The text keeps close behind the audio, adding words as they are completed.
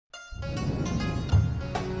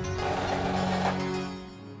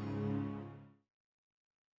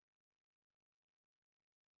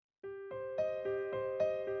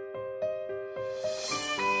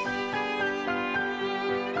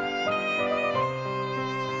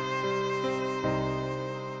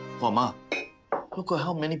Wow, Ma, look at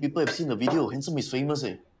how many people have seen the video. Handsome is famous,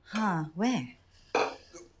 eh? Huh, where?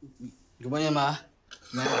 Good morning, Ma.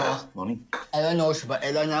 Morning. Ella knows about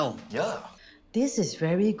Ella now. Yeah. This is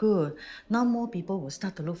very good. Now more people will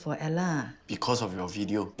start to look for Ella. Because of your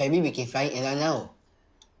video. Maybe we can find Ella now.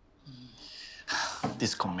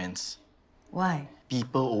 These comments. Why?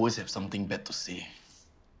 People always have something bad to say.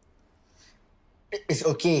 It's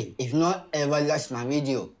okay. If not, Ella likes my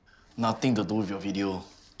video. Nothing to do with your video.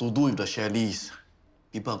 To do with the Shelleys.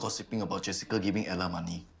 People are gossiping about Jessica giving Ella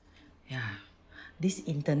money. Yeah. These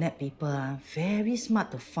internet people are very smart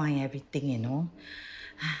to find everything, you know.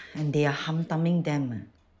 And they are hum-tumming them.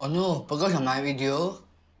 Oh no, because of my video?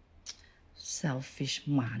 Selfish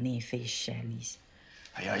money-face Shelleys.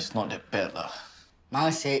 Yeah, it's not that bad, lah. Ma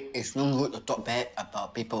said it's no good to talk bad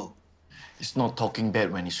about people. It's not talking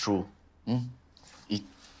bad when it's true. Eat.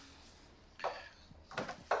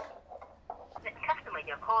 The customer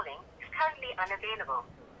you're calling is currently unavailable.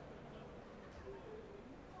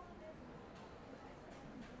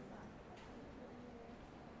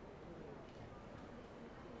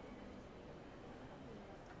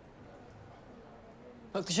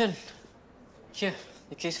 Dr. Shen, here,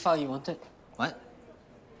 the case file you wanted. What?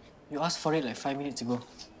 You asked for it like 5 minutes ago.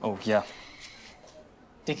 Oh, yeah.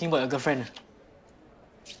 Thinking about your girlfriend.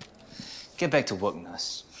 Get back to work,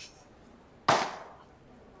 nurse.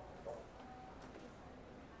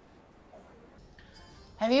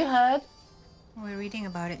 Have you heard? We're reading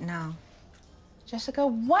about it now. Jessica,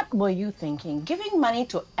 what were you thinking? Giving money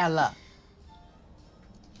to Ella.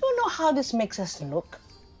 You know how this makes us look?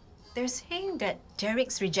 They're saying that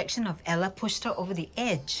Derek's rejection of Ella pushed her over the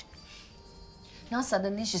edge. Now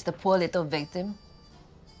suddenly she's the poor little victim.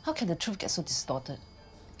 How can the truth get so distorted?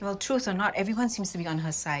 Well, truth or not, everyone seems to be on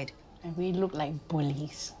her side. And we look like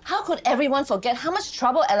bullies. How could everyone forget how much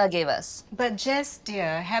trouble Ella gave us? But Jess,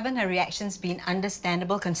 dear, haven't her reactions been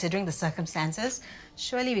understandable considering the circumstances?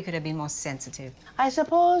 Surely we could have been more sensitive. I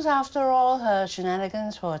suppose after all her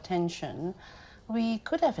shenanigans for attention, we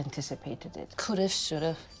could have anticipated it. Could have, should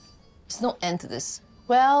have. There's no end to this.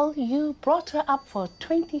 Well, you brought her up for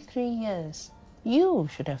 23 years. You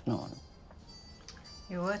should have known.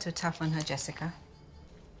 You were too tough on her, Jessica.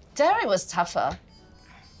 Derek was tougher.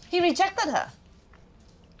 He rejected her.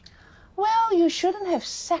 Well, you shouldn't have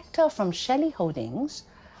sacked her from Shelley Holdings.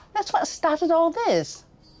 That's what started all this.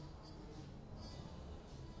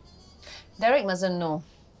 Derek mustn't know.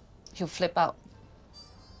 He'll flip out.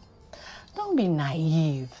 Don't be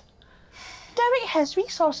naive. Derek has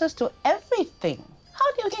resources to everything.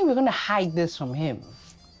 How do you think we're going to hide this from him?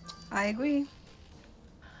 I agree.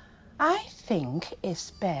 I think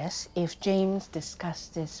it's best if James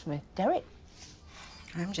discussed this with Derek.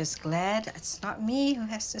 I'm just glad it's not me who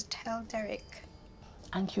has to tell Derek.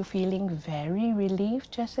 Aren't you feeling very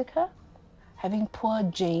relieved, Jessica? Having poor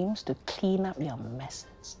James to clean up your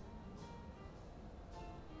messes.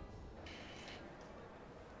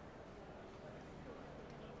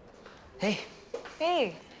 Hey.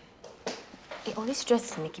 Hey. Hey, all this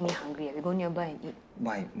stress is making me hungry. We go nearby and eat.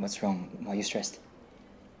 Why? What's wrong? Why are you stressed?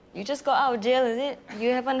 You just got out of jail, is it?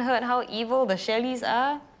 You haven't heard how evil the Shelleys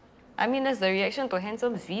are? I mean, that's the reaction to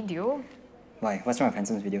Handsome's video. Why? What's wrong with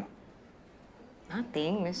Handsome's video?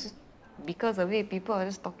 Nothing. It's just because of it, people are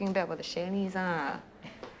just talking bad about the Shelleys.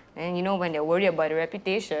 And you know, when they're worried about their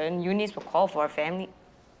reputation, Eunice will call for a family.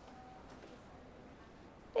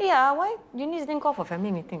 Yeah, why? Eunice didn't call for a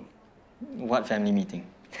family meeting. What family meeting?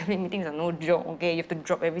 Family meetings are no joke, okay? You have to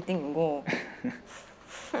drop everything and go.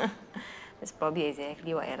 That's probably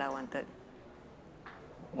exactly what Ella wanted.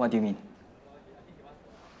 What do you mean?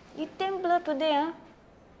 You damn blur today, huh?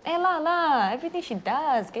 Ella lah, everything she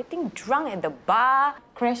does. Getting drunk at the bar,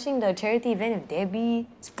 crashing the charity event with Debbie,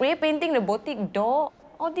 spray painting the boutique door.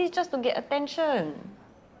 All this just to get attention.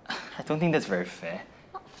 I don't think that's very fair.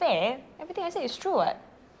 Not fair. Everything I say is true, what?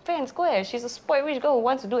 Fair and square. She's a spoiled rich girl who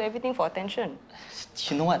wants to do everything for attention.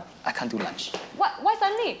 You know what? I can't do lunch. What? Why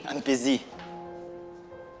suddenly? I'm busy.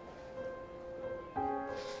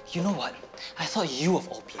 You know what? I thought you of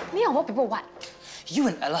all people. Me of all people, what? You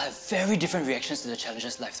and Ella have very different reactions to the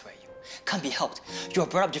challenges life throws at you. Can't be helped. You are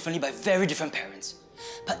brought up differently by very different parents.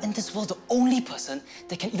 But in this world, the only person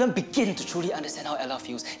that can even begin to truly understand how Ella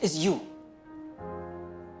feels is you.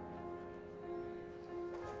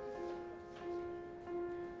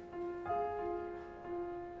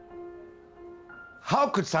 How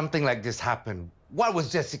could something like this happen? What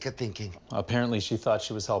was Jessica thinking? Apparently, she thought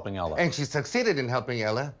she was helping Ella. And she succeeded in helping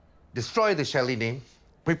Ella. Destroy the Shelley name.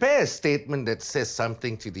 Prepare a statement that says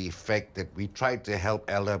something to the effect that we tried to help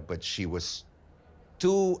Ella, but she was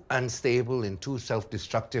too unstable and too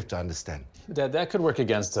self-destructive to understand. Dad, that could work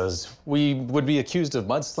against us. We would be accused of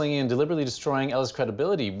mudslinging and deliberately destroying Ella's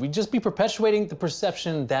credibility. We'd just be perpetuating the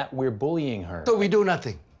perception that we're bullying her. So we do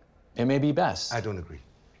nothing. It may be best. I don't agree.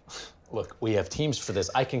 Look, we have teams for this.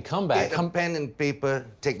 I can come back. Get a pen and paper,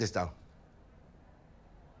 take this down.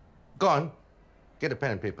 Go on, get a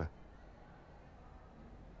pen and paper.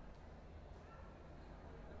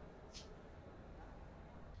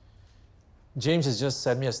 James has just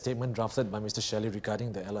sent me a statement drafted by Mr. Shelley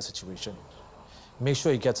regarding the Ella situation. Make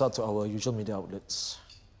sure it gets out to our usual media outlets.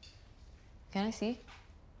 Can I see?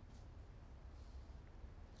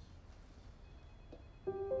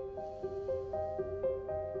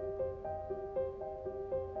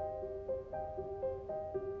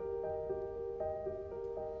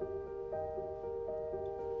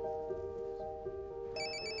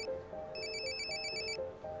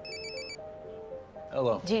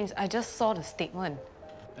 Hello. James, I just saw the statement.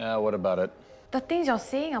 What about it? The things you're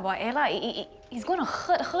saying about Ella, it's gonna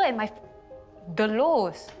hurt her and the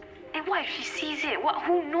Lows. And what if she sees it?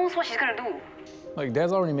 Who knows what she's gonna do? Like,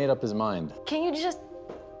 Dad's already made up his mind. Can you just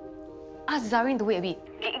ask Zareen to wait a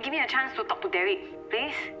bit? Give me a chance to talk to Derek,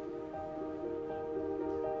 please?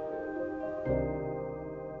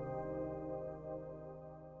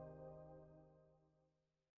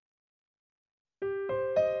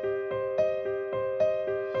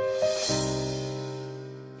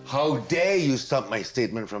 How dare you stop my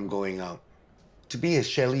statement from going out? To be a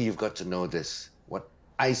Shelley, you've got to know this. What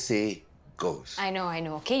I say goes. I know,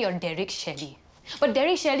 okay? You're Derek Shelley. But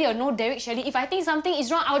Derek Shelley or no Derek Shelley, if I think something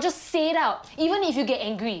is wrong, I'll just say it out, even if you get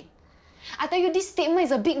angry. I tell you, this statement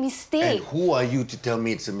is a big mistake. And who are you to tell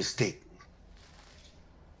me it's a mistake?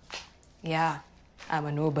 Yeah, I'm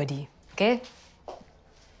a nobody, okay?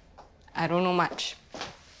 I don't know much.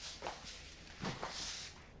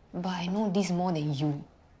 But I know this more than you.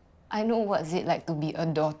 I know what's it like to be a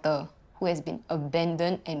daughter who has been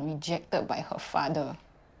abandoned and rejected by her father.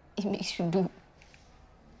 It makes you do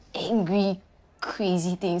angry,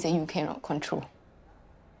 crazy things that you cannot control.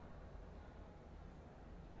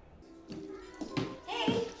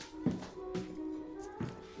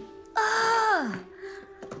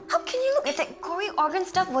 How can you look at that gory organ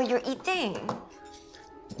stuff while you're eating?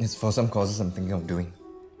 It's for some causes I'm thinking of doing.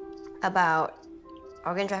 About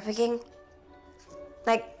organ trafficking?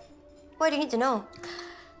 Like, what do you need to know?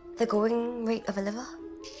 The going rate of a liver?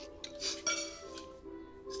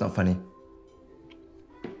 It's not funny.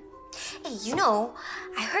 Hey, you know,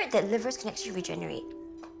 I heard that livers can actually regenerate.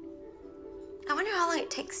 I wonder how long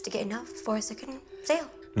it takes to get enough for a second sale.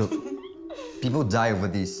 Look, people die over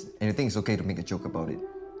this, and you think it's okay to make a joke about it.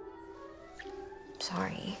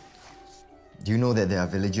 Sorry. Do you know that there are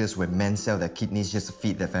villages where men sell their kidneys just to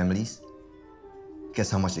feed their families?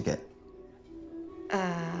 Guess how much they get?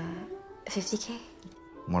 50K?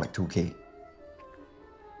 More like 2K.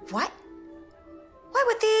 What? Why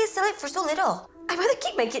would they sell it for so little? I'd rather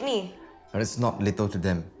keep my kidney. But it's not little to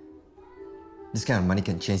them. This kind of money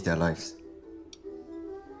can change their lives.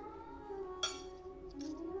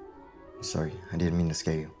 Sorry, I didn't mean to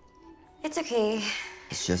scare you. It's okay.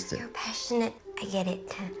 It's just that... You're passionate. I get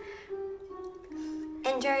it.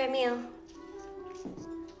 Enjoy your meal.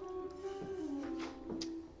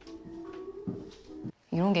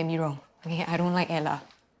 You don't get me wrong, okay? I don't like Ella.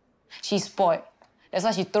 She's spoiled. That's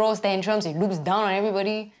why she throws tantrums and looks down on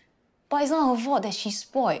everybody. But it's not her fault that she's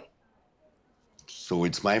spoiled. So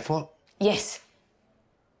it's my fault? Yes.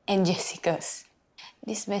 And Jessica's.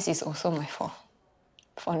 This mess is also my fault.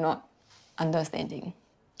 For not understanding.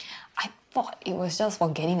 I thought it was just for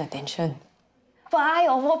getting attention. But I,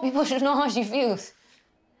 of all people, should know how she feels.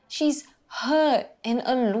 She's hurt and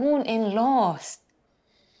alone and lost.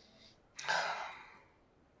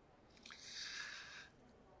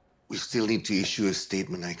 We still need to issue a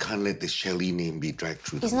statement. I can't let the Shelley name be dragged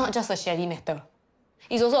through. It's not just a Shelley matter.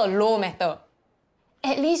 It's also a Low matter.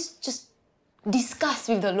 At least just discuss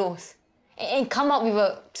with the Lows and come up with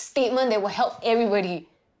a statement that will help everybody.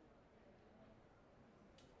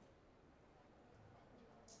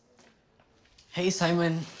 Hey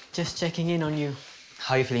Simon, just checking in on you.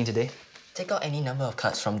 How are you feeling today? Take out any number of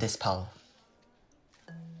cards from this pile.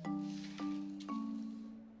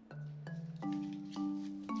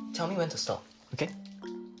 Tell me when to stop. Okay?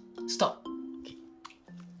 Stop. Okay.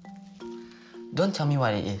 Don't tell me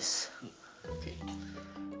what it is. Okay.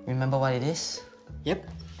 Remember what it is? Yep.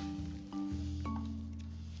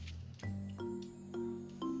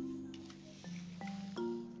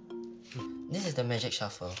 This is the magic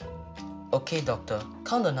shuffle. Okay, doctor,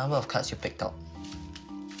 count the number of cards you picked out.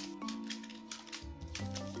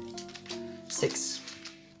 6.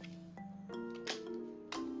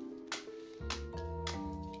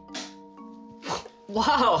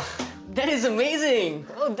 Wow, that is amazing.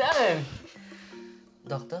 Well done.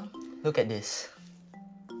 Doctor, look at this.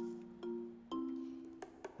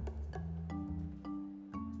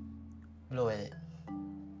 Blow at it.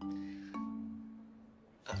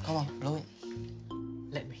 Come on, blow it.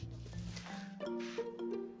 Let me.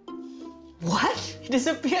 What? It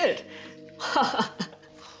disappeared.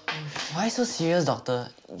 Why so serious, doctor?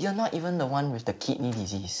 You're not even the one with the kidney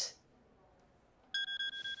disease.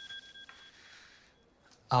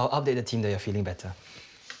 I'll update the team that you're feeling better.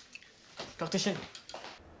 Dr. Shen,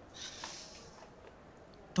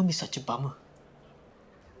 don't be such a bummer.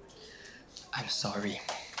 I'm sorry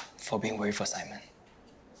for being worried for Simon.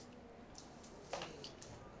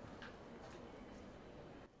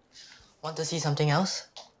 Want to see something else?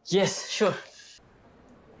 Yes, sure.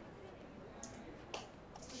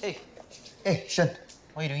 Hey, Shen.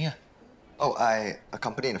 What are you doing here? Oh, I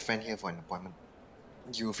accompanied a friend here for an appointment.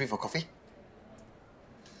 You free for coffee?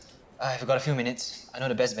 I've got a few minutes. I know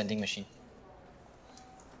the best vending machine.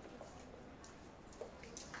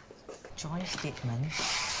 Joint statement?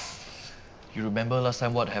 You remember last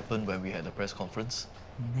time what happened when we had the press conference?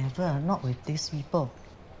 Never, not with these people.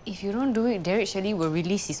 If you don't do it, Derek Shelley will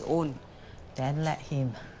release his own. Then let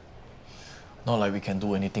him. Not like we can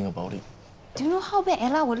do anything about it. Do you know how bad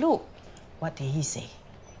Ella will look? What did he say?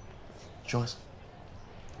 Joyce,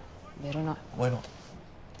 Better not. why not?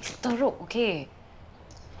 It's teruk, okay?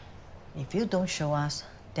 If you don't show us,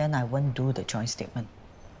 then I won't do the joint statement.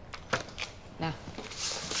 Now,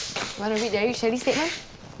 want to read Derek Shelley's statement?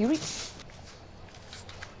 You read.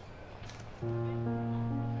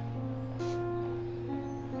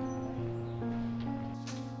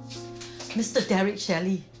 Mr. Derek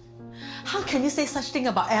Shelley, how can you say such thing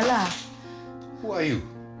about Ella? Who are you?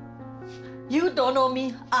 You don't know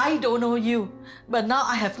me, I don't know you. But now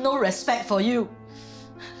I have no respect for you.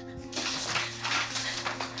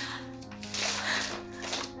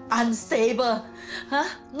 Unstable, huh?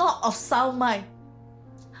 Not of sound mind.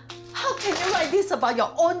 How can you write this about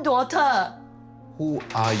your own daughter? Who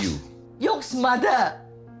are you? Yoke's mother.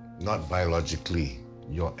 Not biologically.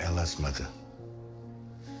 You're Ella's mother.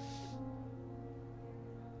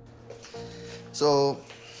 So,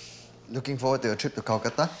 looking forward to a trip to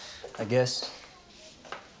Kolkata? I guess.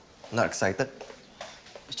 Not excited?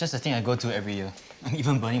 It's just a thing I go to every year. I'm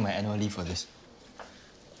even burning my annual leave for this.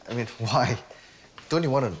 I mean, why? Don't you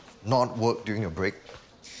want to not work during your break?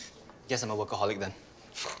 Guess I'm a workaholic then.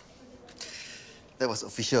 That was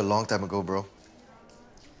official a long time ago, bro.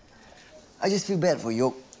 I just feel bad for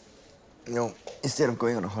Yoke. You know, instead of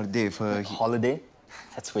going on a holiday with her... Holiday?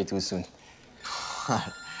 That's way too soon.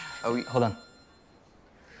 Are we... Hold on.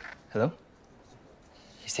 Hello?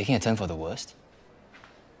 He's taking a turn for the worst?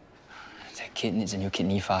 That kid needs a new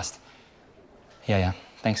kidney fast. Yeah,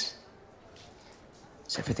 thanks.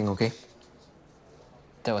 Is everything okay?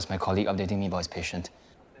 That was my colleague updating me about his patient.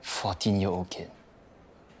 14-year-old kid.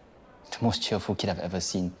 The most cheerful kid I've ever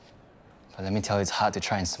seen. But let me tell you, it's hard to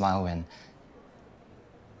try and smile when...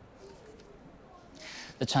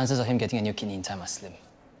 The chances of him getting a new kidney in time are slim.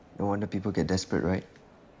 No wonder people get desperate, right?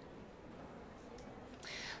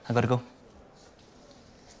 I gotta go.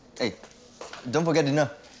 Hey, don't forget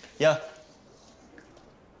dinner. Yeah.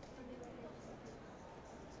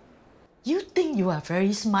 You think you are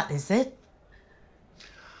very smart, is it?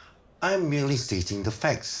 I'm merely stating the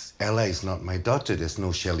facts. Ella is not my daughter. There's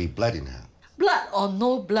no Shelley blood in her. Blood or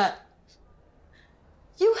no blood,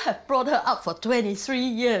 you have brought her up for 23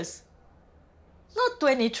 years. Not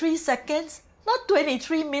 23 seconds, not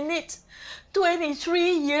 23 minutes,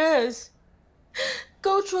 23 years.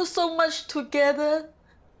 Go through so much together.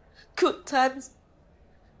 Good times,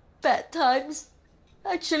 bad times.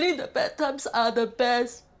 Actually, the bad times are the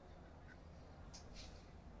best.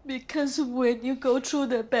 Because when you go through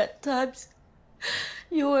the bad times,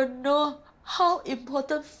 you will know how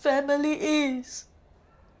important family is.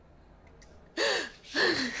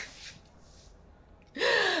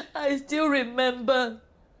 I still remember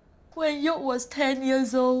when Yoke was 10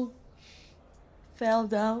 years old, fell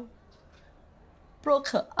down, broke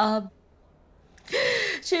her arm.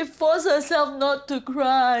 She forced herself not to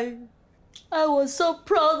cry. I was so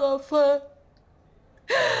proud of her,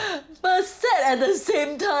 but sad at the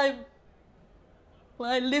same time.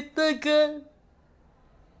 My little girl,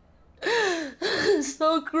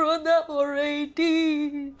 so grown up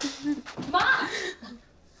already. Ma!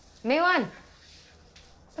 May Wan!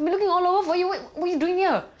 I've been looking all over for you. What are you doing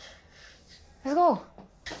here? Let's go.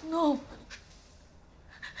 No.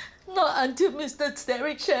 Not until Mr.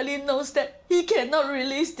 Derek Shelley knows that he cannot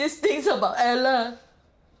release these things about Ella.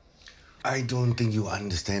 I don't think you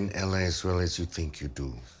understand Ella as well as you think you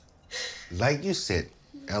do. Like you said,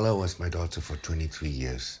 Ella was my daughter for 23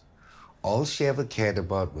 years. All she ever cared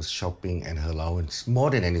about was shopping and her allowance,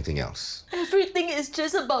 more than anything else. Everything is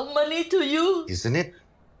just about money to you. Isn't it?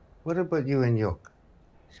 What about you and York?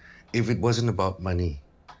 If it wasn't about money,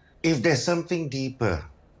 if there's something deeper,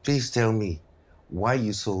 please tell me why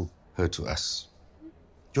you sold her to us.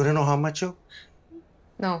 You want to know how much, York?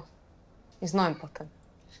 No, it's not important.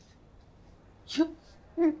 You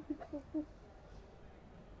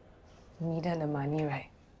needed the money, right?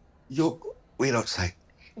 York, wait outside.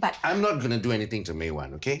 But I'm not going to do anything to May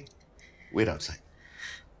Wan, okay? Wait outside.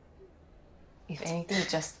 if anything,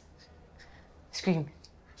 just scream.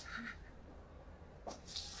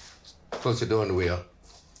 Close the door on the way out.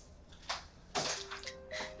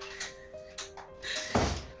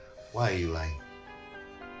 Why are you lying?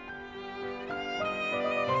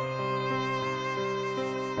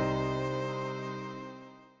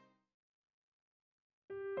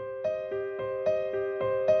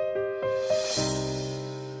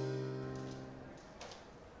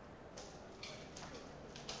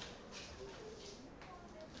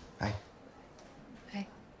 Hi. Hi.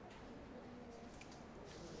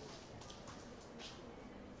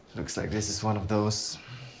 Looks like this is one of those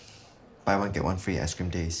buy one get one free ice cream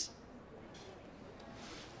days.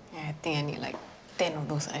 Yeah, I think I need like 10 of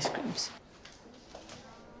those ice creams.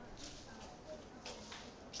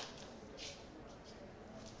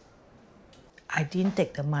 I didn't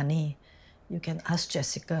take the money. You can ask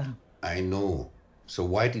Jessica. I know. So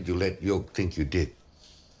why did you let York think you did?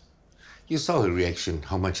 You saw her reaction,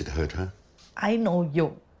 how much it hurt her. I know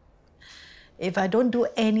you. If I don't do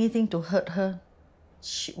anything to hurt her,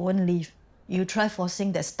 she won't leave. You try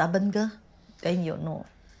forcing that stubborn girl, then you'll know.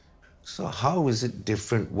 So how is it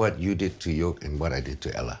different what you did to York and what I did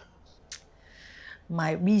to Ella?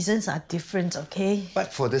 My reasons are different, okay?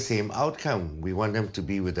 But for the same outcome, we want them to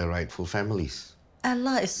be with their rightful families.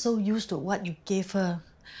 Ella is so used to what you gave her.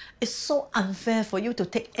 It's so unfair for you to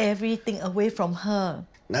take everything away from her.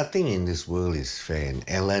 Nothing in this world is fair, and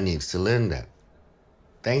Ella needs to learn that.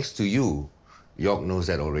 Thanks to you, York knows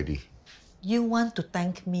that already. You want to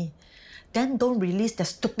thank me, then don't release that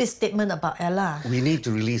stupid statement about Ella. We need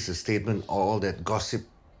to release a statement or all that gossip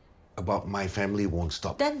about my family won't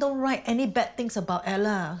stop. Then don't write any bad things about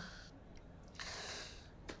Ella.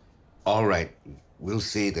 All right, we'll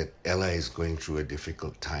say that Ella is going through a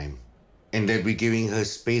difficult time and that we're giving her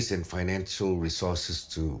space and financial resources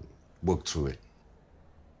to work through it.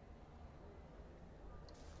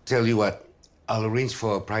 Tell you what, I'll arrange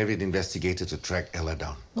for a private investigator to track Ella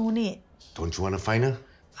down. No need. Don't you want to find her?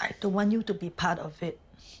 I don't want you to be part of it.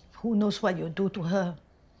 Who knows what you'll do to her?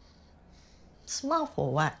 Smile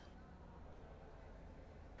for what?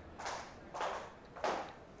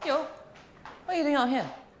 Yo, what are you doing out here?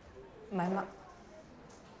 My mom.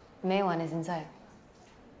 May Wan is inside.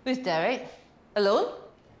 With Derek? Alone?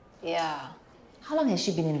 Yeah. How long has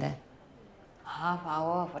she been in there? Half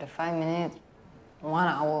hour, 45 minutes, 1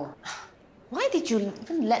 hour. Why did you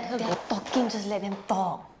even let her They're talking, just let them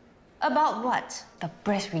talk. About what? The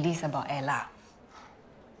press release about Ella.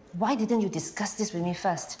 Why didn't you discuss this with me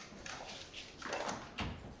first?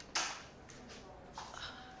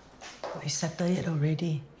 We settled it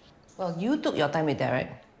already. Well, you took your time with Derek.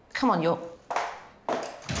 Come on, Yo.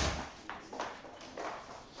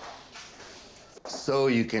 So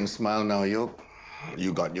you can smile now, York.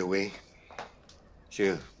 You got your way.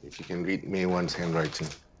 Here, if you can read May Wan's handwriting.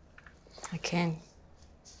 I can.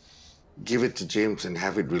 Give it to James and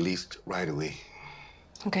have it released right away.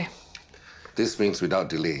 Okay. This means without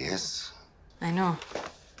delay, yes? I know.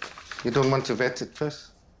 You don't want to vet it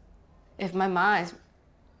first? If my ma is...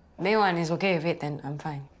 May Wan is okay with it, then I'm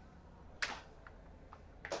fine.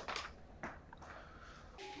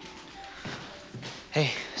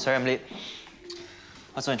 Hey, sorry I'm late.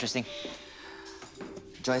 What's so interesting?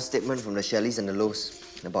 Joint statement from the Shelleys and the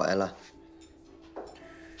Lows about Ella.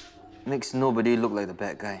 Makes nobody look like the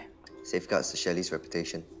bad guy. Safeguards the Shelleys'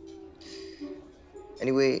 reputation.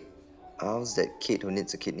 Anyway, how's that kid who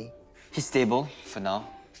needs a kidney? He's stable for now,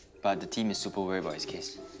 but the team is super worried about his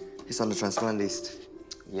case. He's on the transplant list.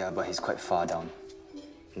 Yeah, but he's quite far down.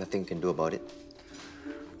 Nothing you can do about it.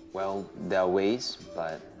 Well, there are ways,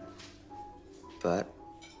 but... But?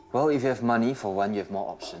 Well, if you have money, for one, you have more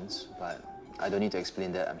options, but I don't need to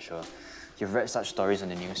explain that, I'm sure. You've read such stories on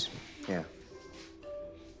the news. Yeah.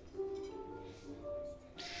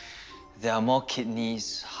 There are more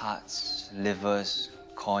kidneys, hearts, livers,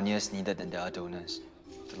 corneas needed than there are donors.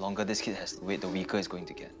 The longer this kid has to wait, the weaker it's going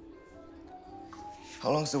to get.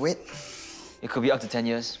 How long's the wait? It could be up to 10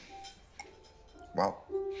 years. Wow.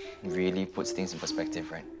 Really puts things in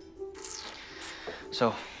perspective, right?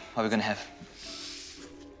 So, What are we gonna have?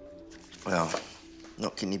 Well,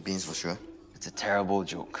 not kidney beans for sure. It's a terrible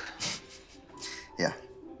joke. Yeah,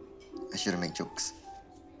 I shouldn't make jokes.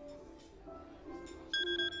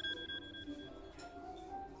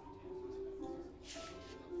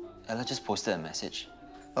 Ella just posted a message.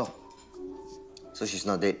 Oh, so she's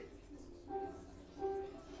not dead?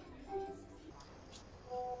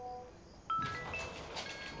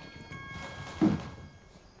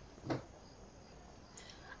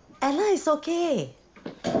 Ella is okay.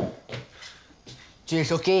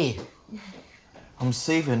 It's okay. I'm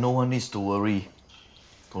safe and no one needs to worry.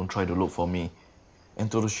 Don't try to look for me. And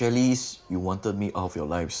to the Shelleys, you wanted me out of your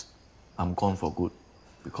lives. I'm gone for good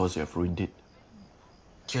because you have ruined it.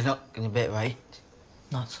 You're not going to bet, right?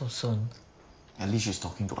 Not so soon. At least she's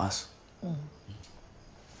talking to us.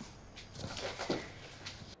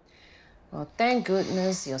 Well, thank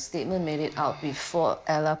goodness your statement made it out before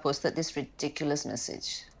Ella posted this ridiculous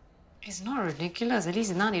message. It's not ridiculous. At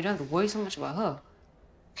least now you don't have to worry so much about her.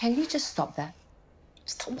 Can you just stop that?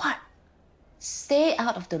 Stop what? Stay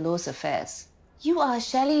out of the Lowe's affairs. You are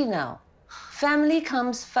Shelley now. Family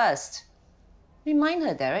comes first. Remind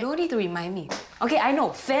her, Derek. Don't need to remind me. Okay, I know,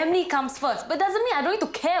 family comes first, but doesn't mean I don't need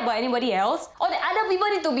to care about anybody else or that other people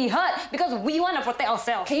need to be hurt because we want to protect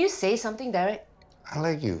ourselves. Can you say something, Derek? I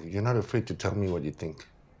like you. You're not afraid to tell me what you think.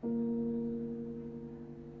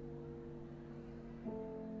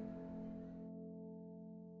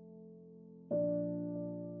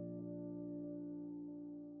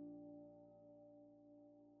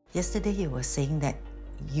 Yesterday you were saying that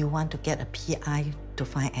you want to get a PI to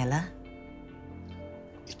find Ella?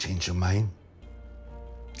 You change your mind?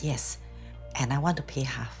 Yes, and I want to pay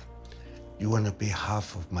half. You want to pay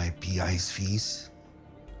half of my PI's fees?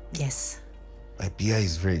 Yes. My PI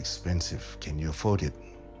is very expensive. Can you afford it?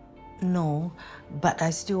 No, but I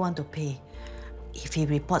still want to pay. If he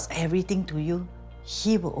reports everything to you,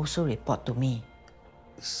 he will also report to me.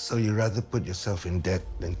 So you rather put yourself in debt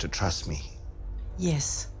than to trust me?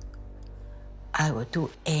 Yes. I will do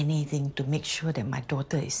anything to make sure that my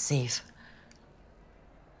daughter is safe.